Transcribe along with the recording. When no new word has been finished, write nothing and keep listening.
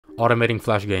automating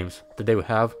flash games. Today we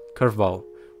have CurveBall.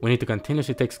 We need to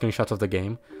continuously take screenshots of the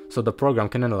game so the program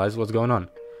can analyze what's going on.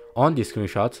 On these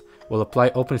screenshots, we'll apply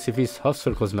OpenCV's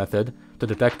HuffCircles method to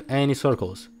detect any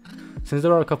circles. Since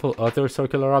there are a couple other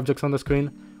circular objects on the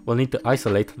screen, we'll need to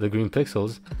isolate the green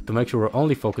pixels to make sure we're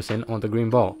only focusing on the green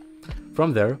ball.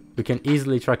 From there, we can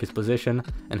easily track its position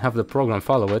and have the program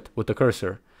follow it with the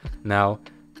cursor. Now,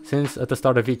 since at the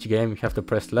start of each game you have to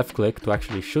press left click to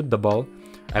actually shoot the ball,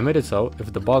 I made it so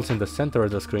if the ball's in the center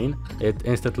of the screen, it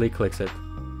instantly clicks it.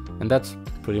 And that's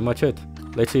pretty much it.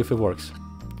 Let's see if it works.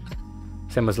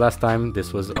 Same as last time,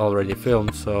 this was already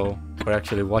filmed, so we're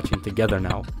actually watching together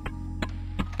now.